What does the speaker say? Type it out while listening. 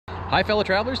Hi fellow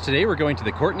travelers, today we're going to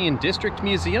the Courtenay District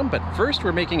Museum, but first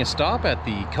we're making a stop at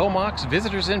the Comox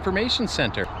Visitors Information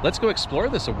Center. Let's go explore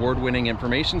this award-winning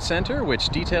information center, which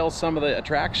details some of the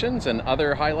attractions and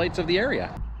other highlights of the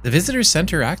area. The Visitors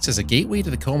Center acts as a gateway to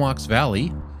the Comox Valley,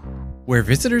 where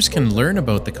visitors can learn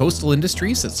about the coastal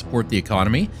industries that support the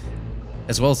economy,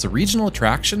 as well as the regional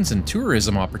attractions and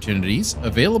tourism opportunities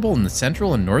available in the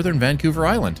central and northern Vancouver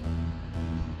Island.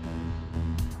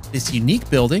 This unique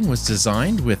building was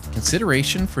designed with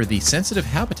consideration for the sensitive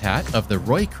habitat of the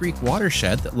Roy Creek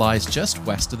watershed that lies just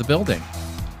west of the building,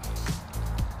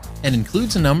 and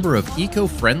includes a number of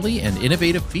eco-friendly and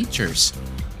innovative features,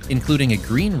 including a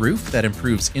green roof that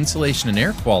improves insulation and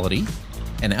air quality,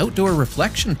 an outdoor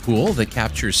reflection pool that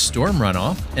captures storm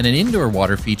runoff, and an indoor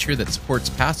water feature that supports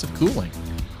passive cooling.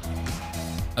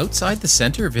 Outside the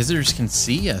center, visitors can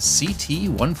see a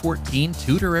CT-114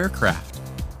 Tutor aircraft.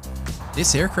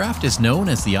 This aircraft is known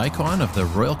as the icon of the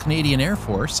Royal Canadian Air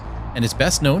Force and is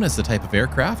best known as the type of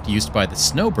aircraft used by the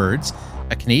Snowbirds,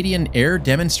 a Canadian air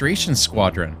demonstration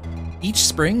squadron. Each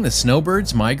spring, the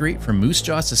Snowbirds migrate from Moose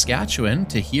Jaw, Saskatchewan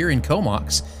to here in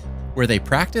Comox, where they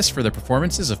practice for the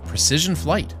performances of precision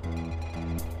flight.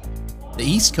 The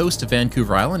east coast of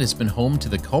Vancouver Island has been home to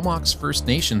the Comox First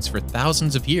Nations for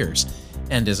thousands of years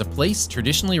and is a place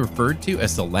traditionally referred to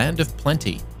as the Land of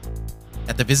Plenty.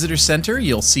 At the Visitor Center,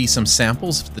 you'll see some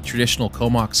samples of the traditional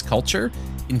Comox culture,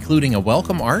 including a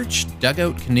welcome arch,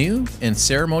 dugout canoe, and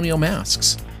ceremonial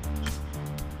masks.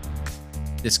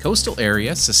 This coastal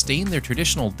area sustained their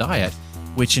traditional diet,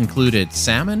 which included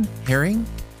salmon, herring,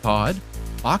 cod,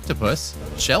 octopus,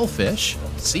 shellfish,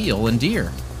 seal, and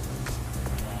deer.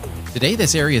 Today,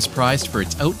 this area is prized for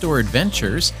its outdoor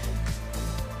adventures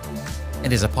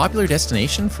and is a popular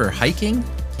destination for hiking,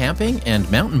 camping,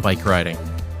 and mountain bike riding.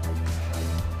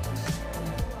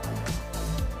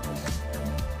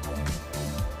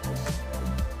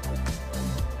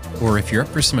 Or if you're up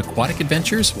for some aquatic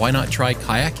adventures, why not try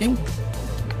kayaking,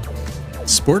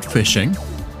 sport fishing,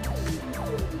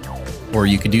 or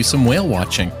you could do some whale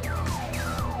watching.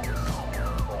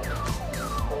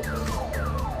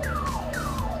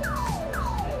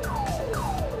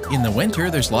 In the winter,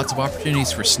 there's lots of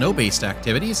opportunities for snow-based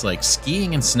activities like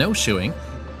skiing and snowshoeing.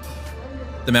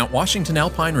 The Mount Washington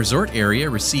Alpine Resort area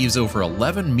receives over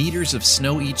 11 meters of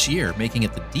snow each year, making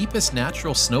it the deepest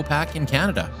natural snowpack in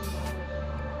Canada.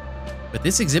 But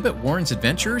this exhibit warns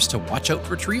adventurers to watch out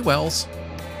for tree wells.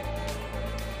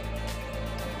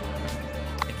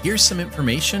 And here's some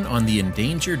information on the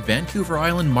endangered Vancouver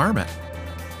Island marmot.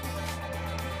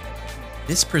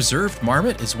 This preserved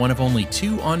marmot is one of only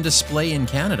 2 on display in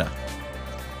Canada.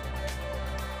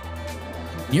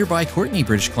 Nearby Courtenay,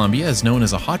 British Columbia is known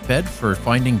as a hotbed for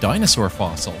finding dinosaur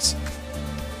fossils.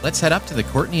 Let's head up to the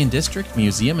Courtenay District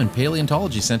Museum and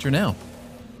Paleontology Center now.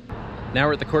 Now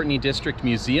we're at the Courtenay District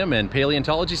Museum and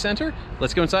Paleontology Center.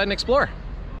 Let's go inside and explore.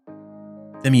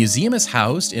 The museum is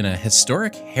housed in a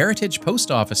historic heritage post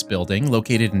office building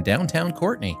located in downtown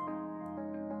Courtenay.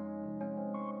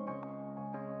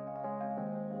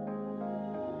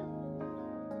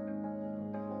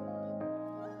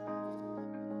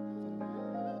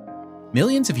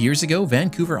 Millions of years ago,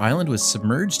 Vancouver Island was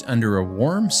submerged under a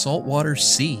warm saltwater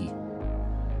sea.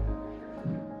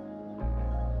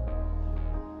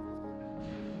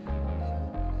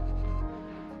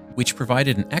 Which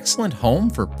provided an excellent home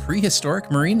for prehistoric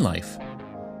marine life.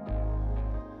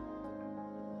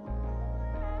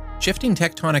 Shifting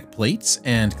tectonic plates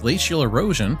and glacial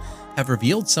erosion have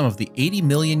revealed some of the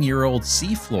 80-million-year-old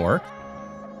seafloor,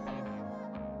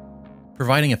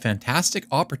 providing a fantastic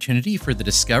opportunity for the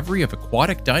discovery of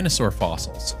aquatic dinosaur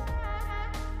fossils.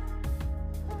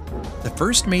 The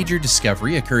first major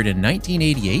discovery occurred in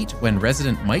 1988 when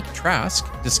resident Mike Trask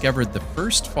discovered the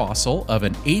first fossil of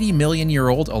an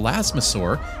 80-million-year-old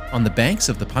Elasmosaurus on the banks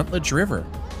of the Puntledge River.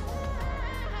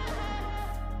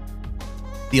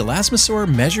 The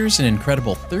Elasmosaurus measures an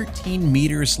incredible 13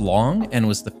 meters long and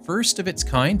was the first of its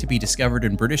kind to be discovered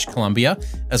in British Columbia,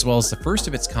 as well as the first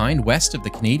of its kind west of the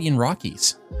Canadian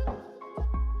Rockies.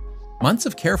 Months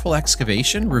of careful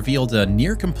excavation revealed a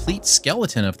near-complete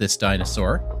skeleton of this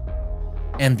dinosaur,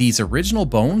 and these original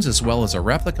bones, as well as a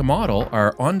replica model,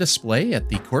 are on display at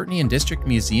the Courtenay District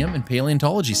Museum and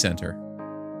Paleontology Center.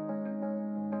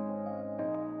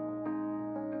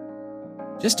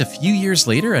 Just a few years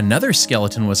later, another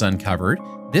skeleton was uncovered.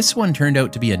 This one turned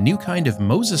out to be a new kind of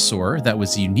mosasaur that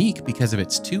was unique because of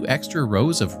its 2 extra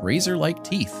rows of razor-like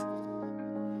teeth.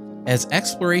 As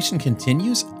exploration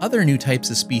continues, other new types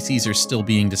of species are still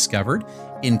being discovered,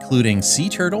 including sea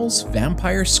turtles,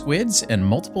 vampire squids, and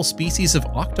multiple species of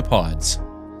octopods.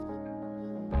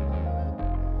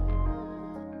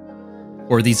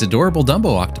 Or these adorable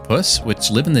Dumbo octopus,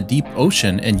 which live in the deep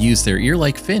ocean and use their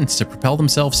ear-like fins to propel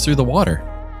themselves through the water.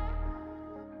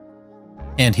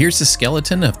 And here's the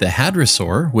skeleton of the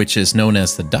hadrosaur, which is known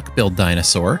as the duck-billed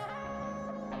dinosaur.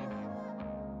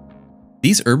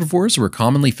 These herbivores were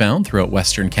commonly found throughout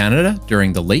Western Canada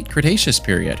during the late Cretaceous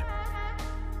period.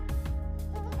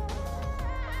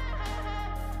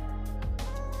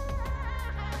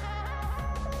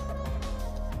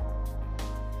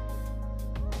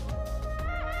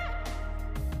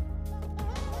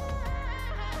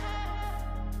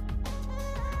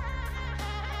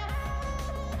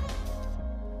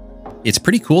 It's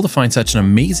pretty cool to find such an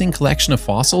amazing collection of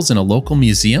fossils in a local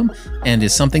museum, and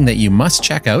is something that you must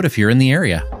check out if you're in the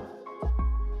area.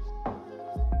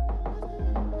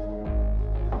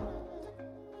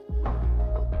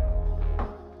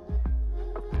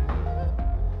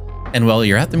 And while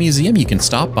you're at the museum, you can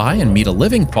stop by and meet a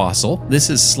living fossil. This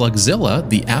is Slugzilla,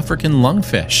 the African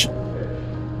lungfish.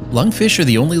 Lungfish are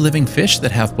the only living fish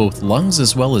that have both lungs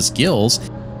as well as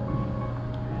gills,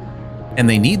 and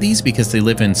they need these because they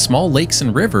live in small lakes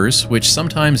and rivers, which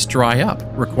sometimes dry up,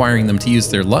 requiring them to use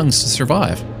their lungs to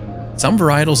survive. Some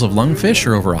varietals of lungfish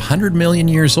are over 100 million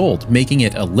years old, making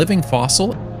it a living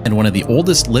fossil and one of the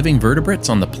oldest living vertebrates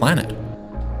on the planet.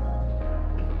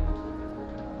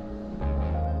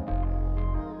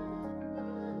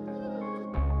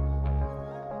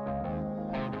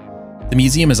 The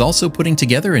museum is also putting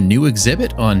together a new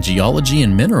exhibit on geology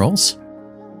and minerals.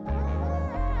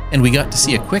 And we got to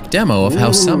see a quick demo of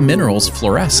how some minerals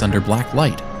fluoresce under black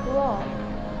light. Cool.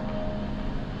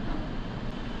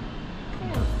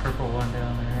 Purple one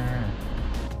down there.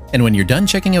 And when you're done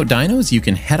checking out dinos, you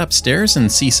can head upstairs and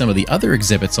see some of the other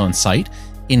exhibits on site,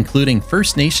 including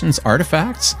First Nations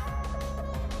artifacts,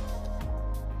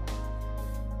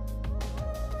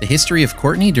 the history of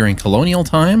Courtenay during colonial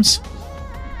times,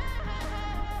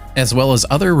 as well as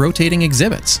other rotating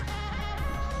exhibits.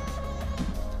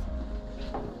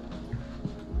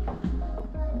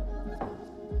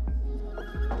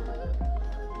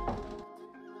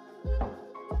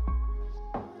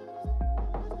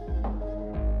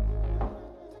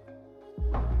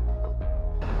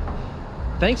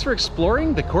 Thanks for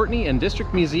exploring the Courtenay and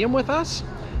District Museum with us.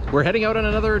 We're heading out on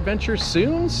another adventure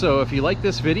soon, so if you like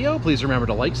this video, please remember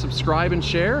to like, subscribe, and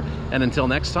share. And until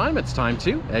next time, it's time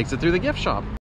to exit through the gift shop.